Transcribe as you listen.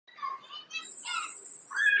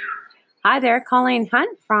Hi there, Colleen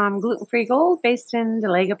Hunt from Gluten Free Gold based in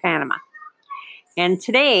Delega, Panama. And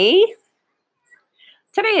today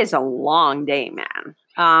is a long day, man.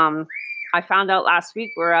 I found out last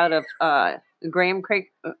week we're out of graham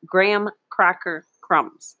cracker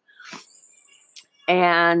crumbs.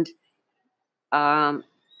 And um,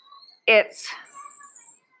 it's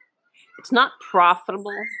not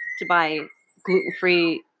profitable to buy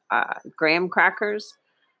gluten-free graham crackers.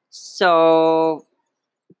 So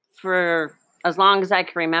for as long as I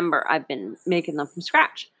can remember, I've been making them from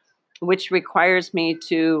scratch, which requires me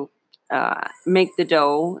to make the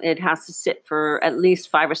dough. It has to sit for at least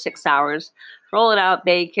 5 or 6 hours, roll it out,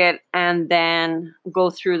 bake it, and then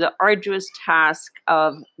go through the arduous task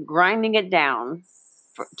of grinding it down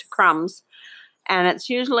to crumbs. And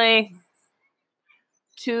it's usually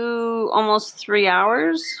almost 3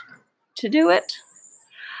 hours to do it,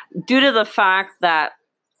 due to the fact that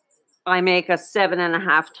I make a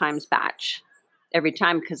 7.5 times batch every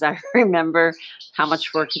time because I remember how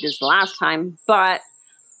much work it is the last time. But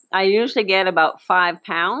I usually get about 5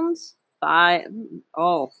 pounds, at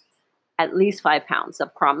least 5 pounds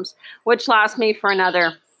of crumbs, which lasts me for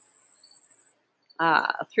another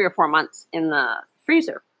 3 or 4 months in the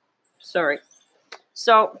freezer.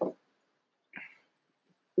 So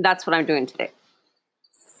that's what I'm doing today.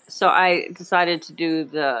 So I decided to do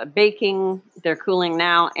the baking. They're cooling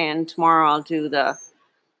now, and tomorrow I'll do the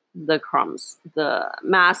crumbs. The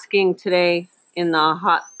masking today in the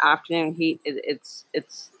hot afternoon heat, it's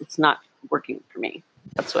not working for me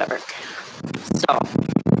whatsoever. So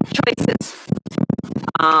choices.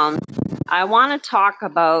 I want to talk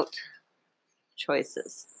about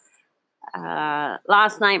choices.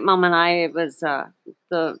 Last night, Mom and I, it was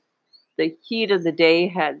the heat of the day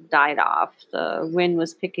had died off. The wind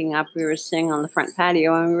was picking up. We were sitting on the front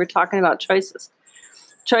patio, and we were talking about choices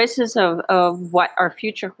of what our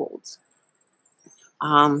future holds.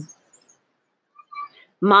 Mom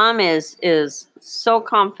is so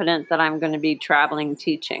confident that I'm going to be traveling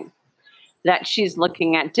teaching, that she's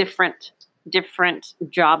looking at different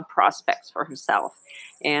job prospects for herself.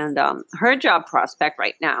 And her job prospect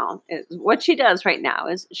right now is what she does right now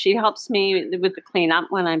is she helps me with the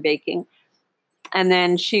cleanup when I'm baking. And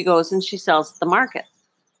then she goes and she sells at the market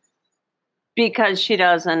because she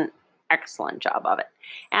does an excellent job of it.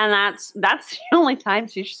 And that's the only time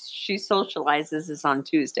she socializes is on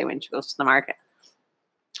Tuesday when she goes to the market.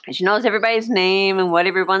 And she knows everybody's name and what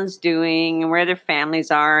everyone's doing and where their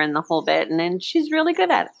families are and the whole bit. And then she's really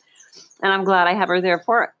good at it. And I'm glad I have her there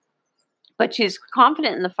for it. But she's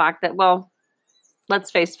confident in the fact that, well, let's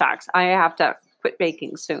face facts. I have to quit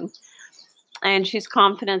baking soon. And she's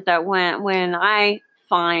confident that when I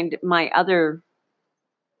find my other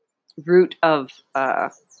route of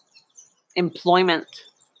employment,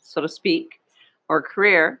 so to speak, or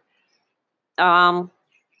career, I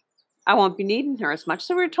won't be needing her as much.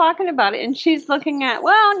 So we're talking about it, and she's looking at,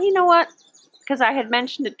 well, you know what? Because I had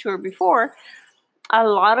mentioned it to her before, a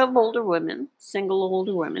lot of older women, single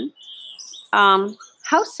older women,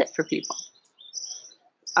 house sit for people.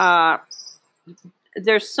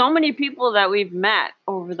 There's so many people that we've met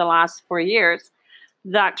over the last 4 years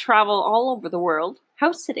that travel all over the world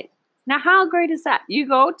house sitting. Now, how great is that? You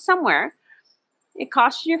go somewhere, it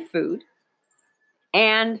costs you your food,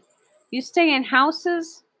 and you stay in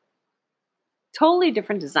houses, totally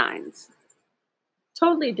different designs,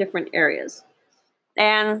 totally different areas,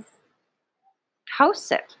 and house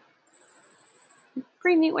sit.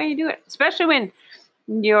 Pretty neat way to do it, especially when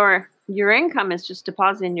your income is just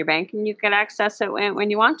deposited in your bank and you can access it when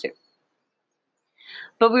you want to.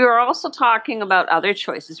 But we were also talking about other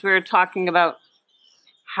choices. We were talking about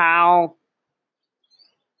how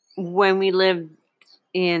when we lived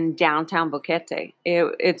in downtown Boquete,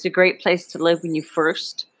 it's a great place to live when you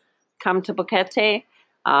first come to Boquete.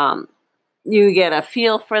 You get a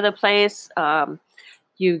feel for the place.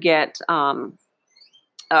 You get,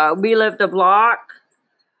 we lived a block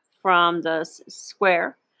from the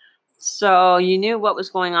square. So you knew what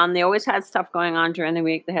was going on. They always had stuff going on during the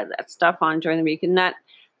week. They had that stuff on during the week, and that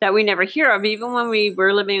we never hear of. Even when we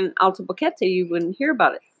were living in Alto Boquete, you wouldn't hear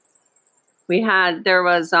about it. There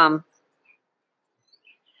was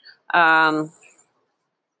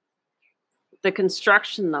the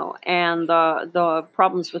construction though, and the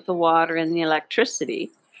problems with the water and the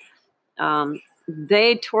electricity.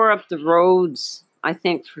 They tore up the roads, I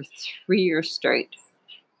think, for 3 years straight.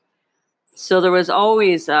 So there was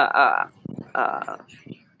always a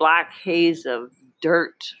black haze of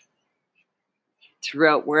dirt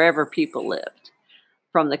throughout wherever people lived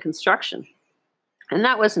from the construction. And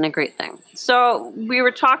that wasn't a great thing. So we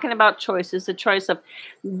were talking about choices, the choice of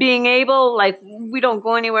being able, like, we don't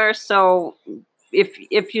go anywhere. So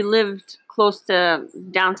if you lived close to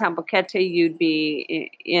downtown Boquete, you'd be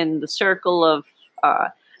in the circle of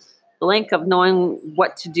the link of knowing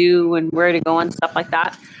what to do and where to go and stuff like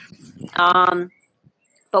that. Um,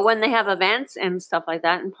 but when they have events and stuff like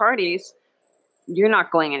that and parties, you're not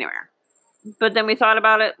going anywhere. But then we thought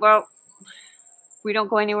about it. Well, we don't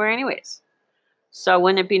go anywhere anyways. So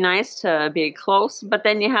wouldn't it be nice to be close? But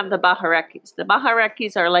then you have the bajareques. The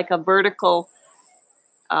bajareques are like a vertical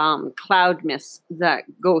cloud mist that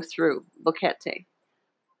go through Boquete.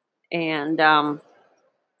 And it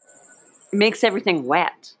makes everything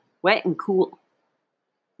wet and cool.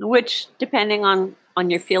 Which, depending on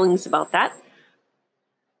your feelings about that,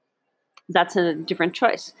 that's a different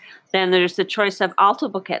choice. Then there's the choice of Alto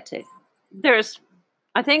Boquete.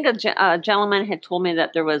 I think a gentleman had told me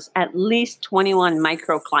that there was at least 21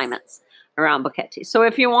 microclimates around Boquete. So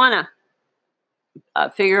if you want to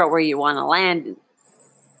figure out where you want to land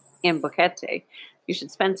in Boquete, you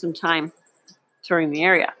should spend some time touring the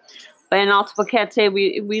area. But in Alto Boquete,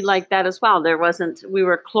 we liked that as well. We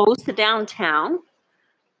were close to downtown,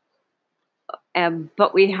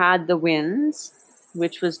 but we had the winds,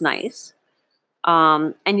 which was nice.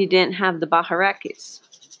 And you didn't have the bajareques.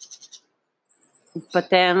 But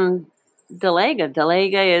then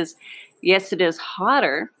Dalaga is, yes, it is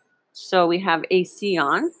hotter. So we have AC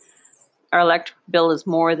on. Our electric bill is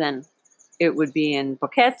more than it would be in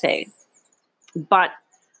Boquete. But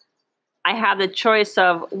I have the choice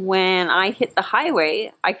of when I hit the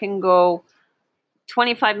highway, I can go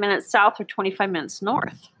 25 minutes south or 25 minutes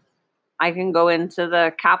north. I can go into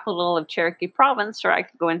the capital of Cherokee Province, or I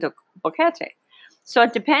could go into Boquete. So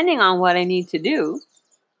depending on what I need to do,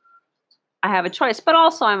 I have a choice. But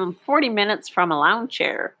also, I'm 40 minutes from a lounge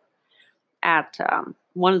chair at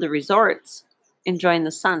one of the resorts, enjoying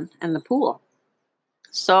the sun and the pool.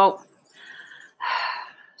 So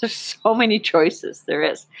there's so many choices, there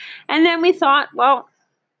is. And then we thought, well,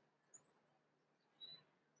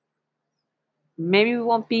 maybe we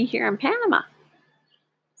won't be here in Panama.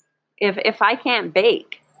 If I can't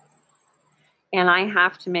bake and I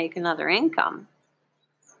have to make another income,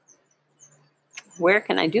 where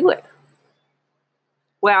can I do it?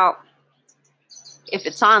 Well, if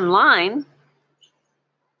it's online,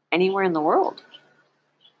 anywhere in the world.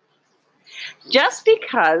 Just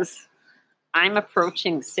because I'm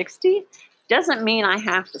approaching 60 doesn't mean I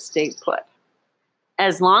have to stay put.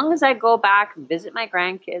 As long as I go back and visit my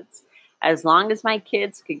grandkids, as long as my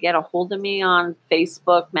kids could get a hold of me on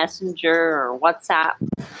Facebook, Messenger, or WhatsApp,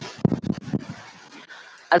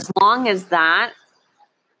 as long as that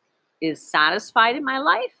is satisfied in my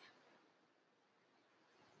life,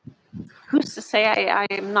 who's to say I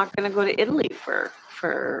am not going to go to Italy for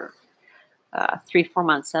 3-4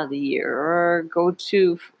 months out of the year, or go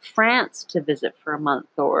to France to visit for a month,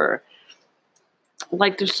 or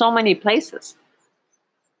like, there's so many places.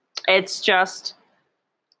 It's just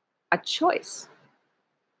a choice.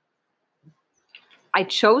 I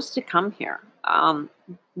chose to come here.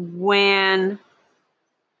 When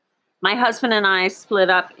my husband and I split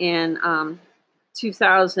up in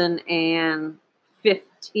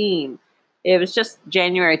 2015, it was just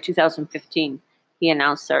January 2015, he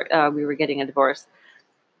announced we were getting a divorce.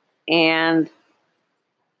 And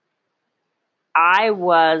I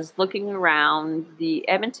was looking around the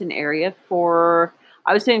Edmonton area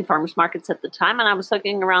I was doing farmers markets at the time, and I was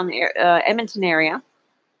looking around the Edmonton area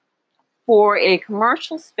for a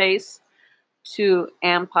commercial space to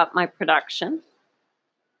amp up my production,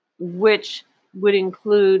 which would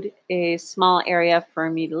include a small area for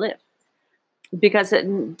me to live. Because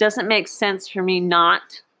it doesn't make sense for me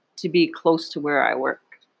not to be close to where I work.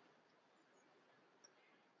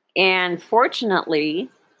 And fortunately,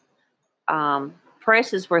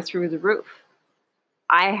 prices were through the roof.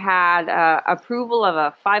 I had approval of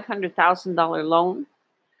a $500,000 loan,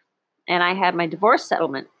 and I had my divorce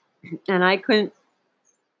settlement, and I couldn't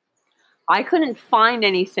find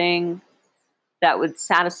anything that would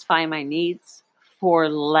satisfy my needs for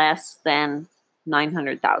less than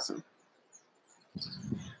 $900,000,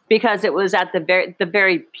 because it was at the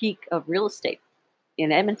very peak of real estate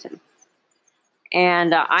in Edmonton,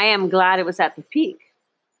 and I am glad it was at the peak.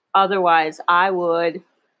 Otherwise, I would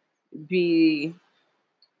be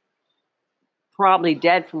probably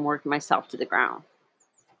dead from working myself to the ground,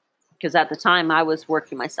 because at the time I was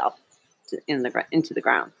working myself into the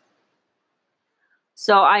ground.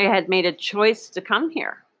 So I had made a choice to come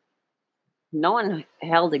here. No one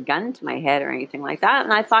held a gun to my head or anything like that.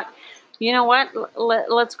 And I thought, you know what?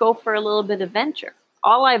 Let's go for a little bit of venture.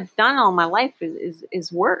 all I've done all my life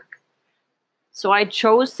is work. So I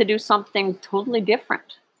chose to do something totally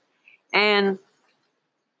different. And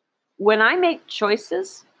when I make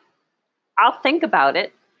choices, I'll think about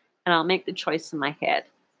it and I'll make the choice in my head.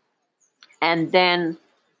 And then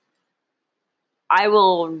I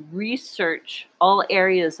will research all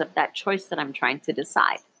areas of that choice that I'm trying to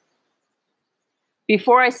decide.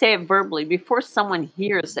 Before I say it verbally, before someone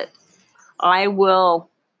hears it, I will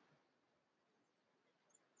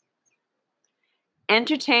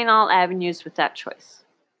entertain all avenues with that choice.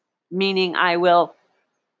 Meaning I will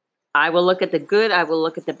look at the good, I will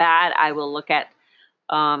look at the bad, I will look at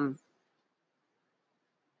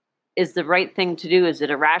is the right thing to do, is it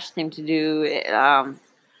a rash thing to do?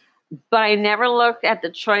 But I never look at the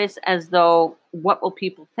choice as though, what will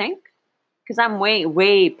people think? Because I'm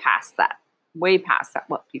way past that. Way past that,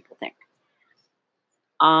 what people think.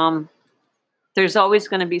 There's always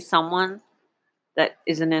going to be someone that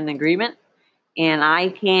isn't in agreement, and I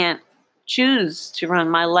can't choose to run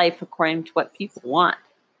my life according to what people want.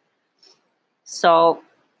 So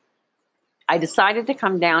I decided to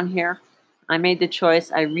come down here. I made the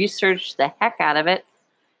choice. I researched the heck out of it.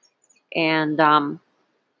 And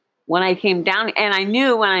when I came down, and I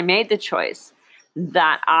knew when I made the choice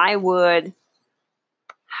that I would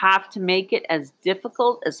have to make it as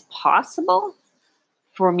difficult as possible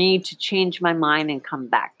for me to change my mind and come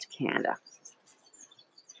back to Canada.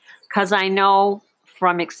 Because I know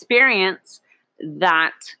from experience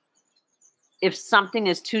that if something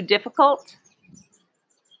is too difficult,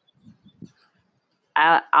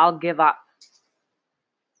 I'll give up.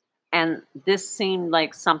 And this seemed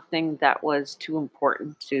like something that was too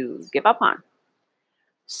important to give up on.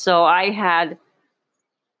 So I had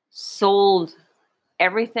sold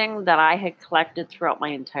everything that I had collected throughout my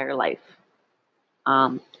entire life.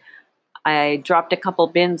 I dropped a couple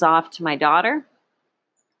bins off to my daughter.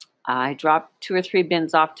 I dropped 2 or 3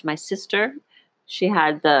 bins off to my sister. She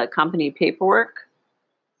had the company paperwork.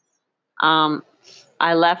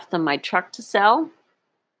 I left them my truck to sell.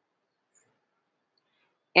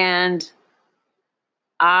 And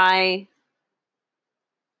I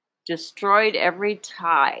destroyed every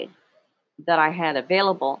tie that I had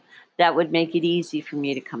available that would make it easy for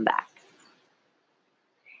me to come back.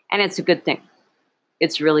 And it's a good thing.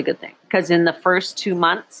 It's a really good thing. Because in the first 2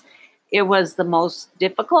 months, it was the most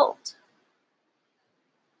difficult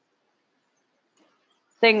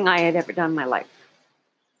thing I had ever done in my life.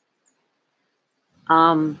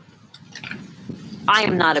 I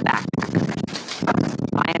am not a backpacker.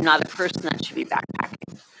 I am not a person that should be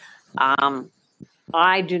backpacking.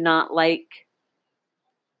 I do not like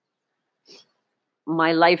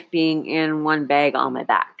my life being in one bag on my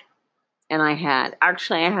back. And I had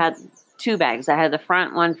 2 bags. I had the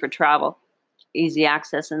front one for travel, easy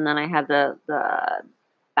access, and then I had the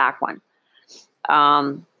back one.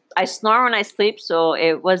 I snore when I sleep, so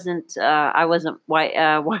it wasn't. I wasn't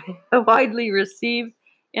widely received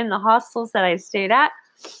in the hostels that I stayed at,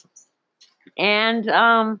 and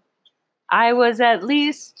I was at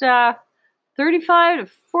least 35 to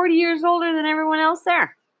 40 years older than everyone else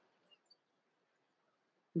there.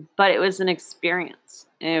 But it was an experience.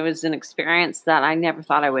 It was an experience that I never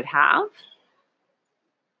thought I would have.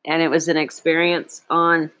 And it was an experience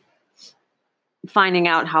on finding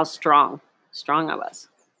out how strong I was.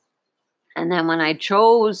 And then when I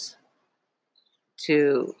chose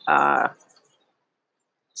to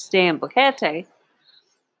stay in Boquete,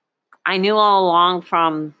 I knew all along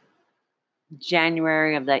from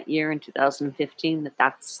January of that year in 2015 that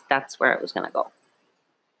that's where it was going to go.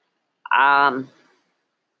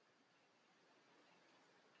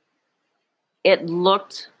 It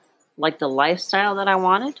looked like the lifestyle that I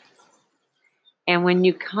wanted. And when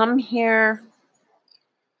you come here,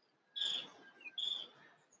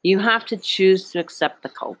 you have to choose to accept the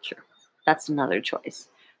culture. That's another choice.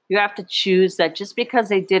 You have to choose that just because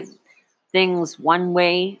they did things one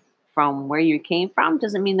way from where you came from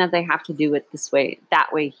doesn't mean that they have to do it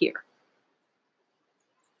that way here.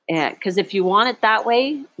 Because if you want it that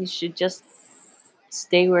way, you should just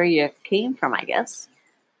stay where you came from, I guess.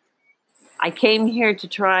 I came here to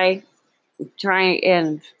try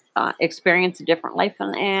and experience a different life,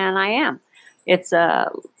 and I am. It's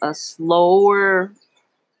a slower,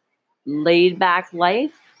 laid-back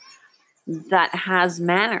life that has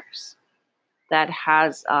manners, that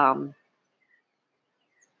has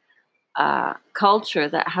culture,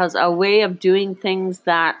 that has a way of doing things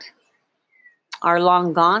that are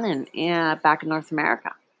long gone back in North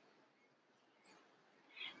America.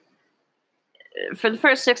 For the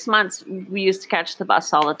first 6 months, we used to catch the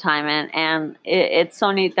bus all the time, and it's so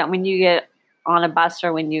neat that when you get on a bus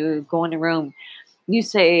or when you go in a room, You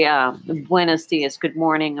say buenos dias, good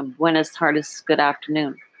morning, and buenas tardes, good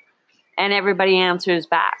afternoon. And everybody answers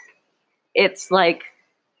back. It's like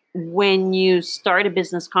when you start a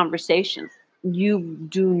business conversation, you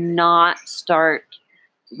do not start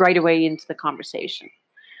right away into the conversation.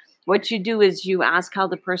 What you do is you ask how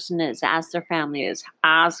the person is, ask their family is,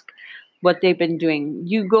 ask what they've been doing.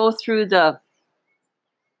 You go through a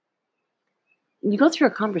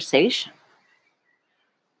conversation.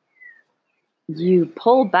 You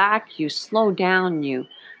pull back, you slow down, you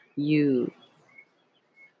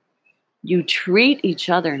treat each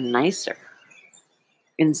other nicer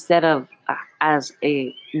instead of as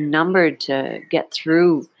a number to get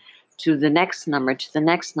through to the next number,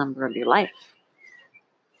 of your life.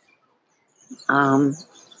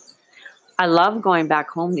 I love going back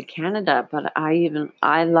home to Canada, but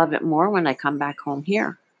I love it more when I come back home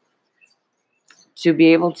here. To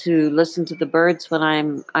be able to listen to the birds when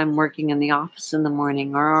I'm working in the office in the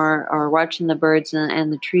morning, or watching the birds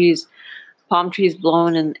and the trees, palm trees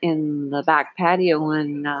blowing in the back patio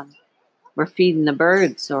when we're feeding the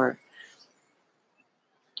birds, or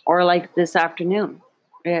like this afternoon.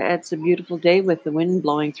 It's a beautiful day with the wind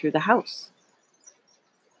blowing through the house.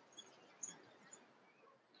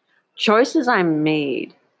 Choices I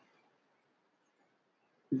made.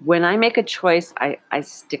 When I make a choice, I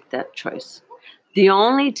stick to that choice. The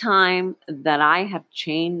only time that I have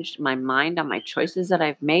changed my mind on my choices that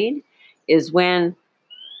I've made is when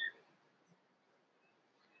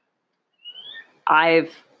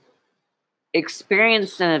I've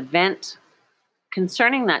experienced an event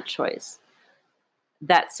concerning that choice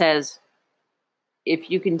that says,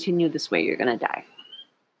 if you continue this way, you're going to die.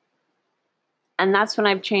 And that's when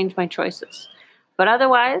I've changed my choices. But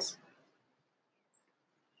otherwise,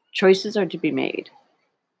 choices are to be made,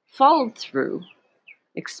 followed through,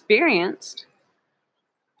 experienced.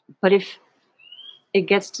 But if it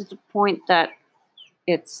gets to the point that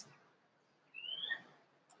it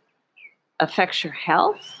affects your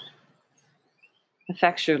health,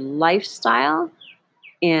 affects your lifestyle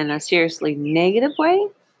in a seriously negative way,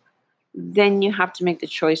 then you have to make the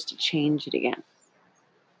choice to change it again.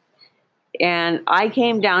 And I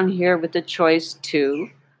came down here with the choice to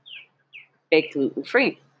bake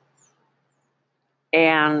gluten-free.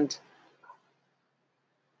 And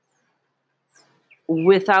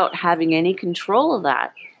without having any control of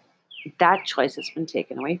that choice has been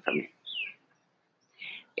taken away from me.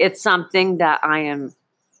 It's something that I am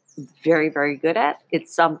very, very good at.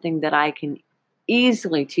 It's something that I can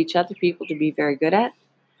easily teach other people to be very good at.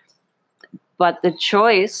 But the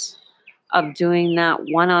choice of doing that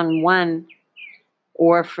one-on-one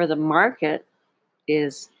or for the market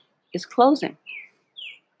is closing.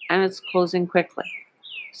 And it's closing quickly.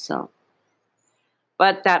 So,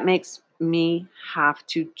 but that makes me have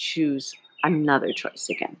to choose another choice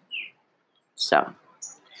again. So,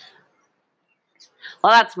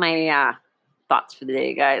 well, that's my thoughts for the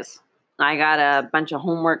day, guys. I got a bunch of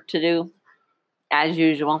homework to do, as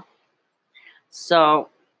usual. So,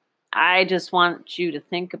 I just want you to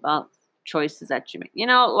think about choices that you make. You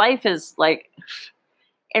know, life is like,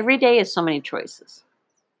 every day is so many choices.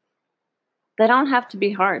 They don't have to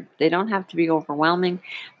be hard. They don't have to be overwhelming.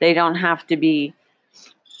 They don't have to be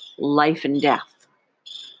life and death.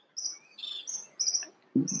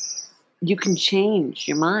 You can change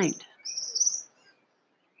your mind.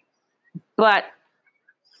 But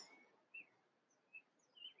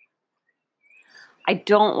I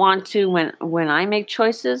don't want to, when I make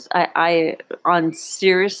choices, I on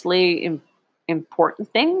seriously important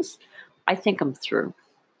things, I think them through.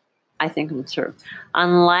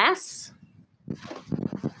 Unless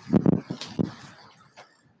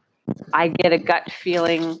I get a gut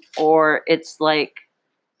feeling, or it's like,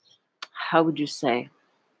 how would you say?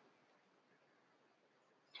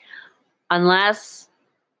 Unless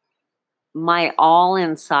my all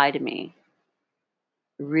inside of me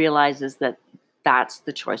realizes that that's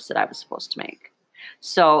the choice that I was supposed to make.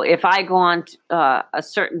 So if I go on a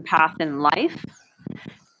certain path in life,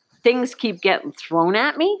 things keep getting thrown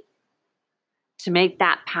at me to make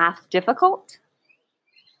that path difficult.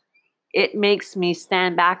 It makes me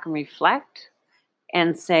stand back and reflect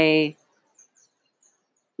and say,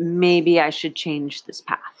 maybe I should change this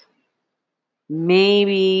path.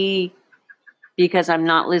 Maybe because I'm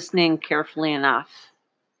not listening carefully enough,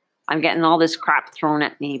 I'm getting all this crap thrown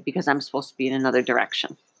at me because I'm supposed to be in another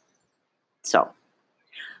direction. So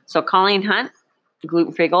Colleen Hunt,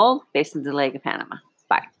 Gluten Free Gold, based in the Lake of Panama.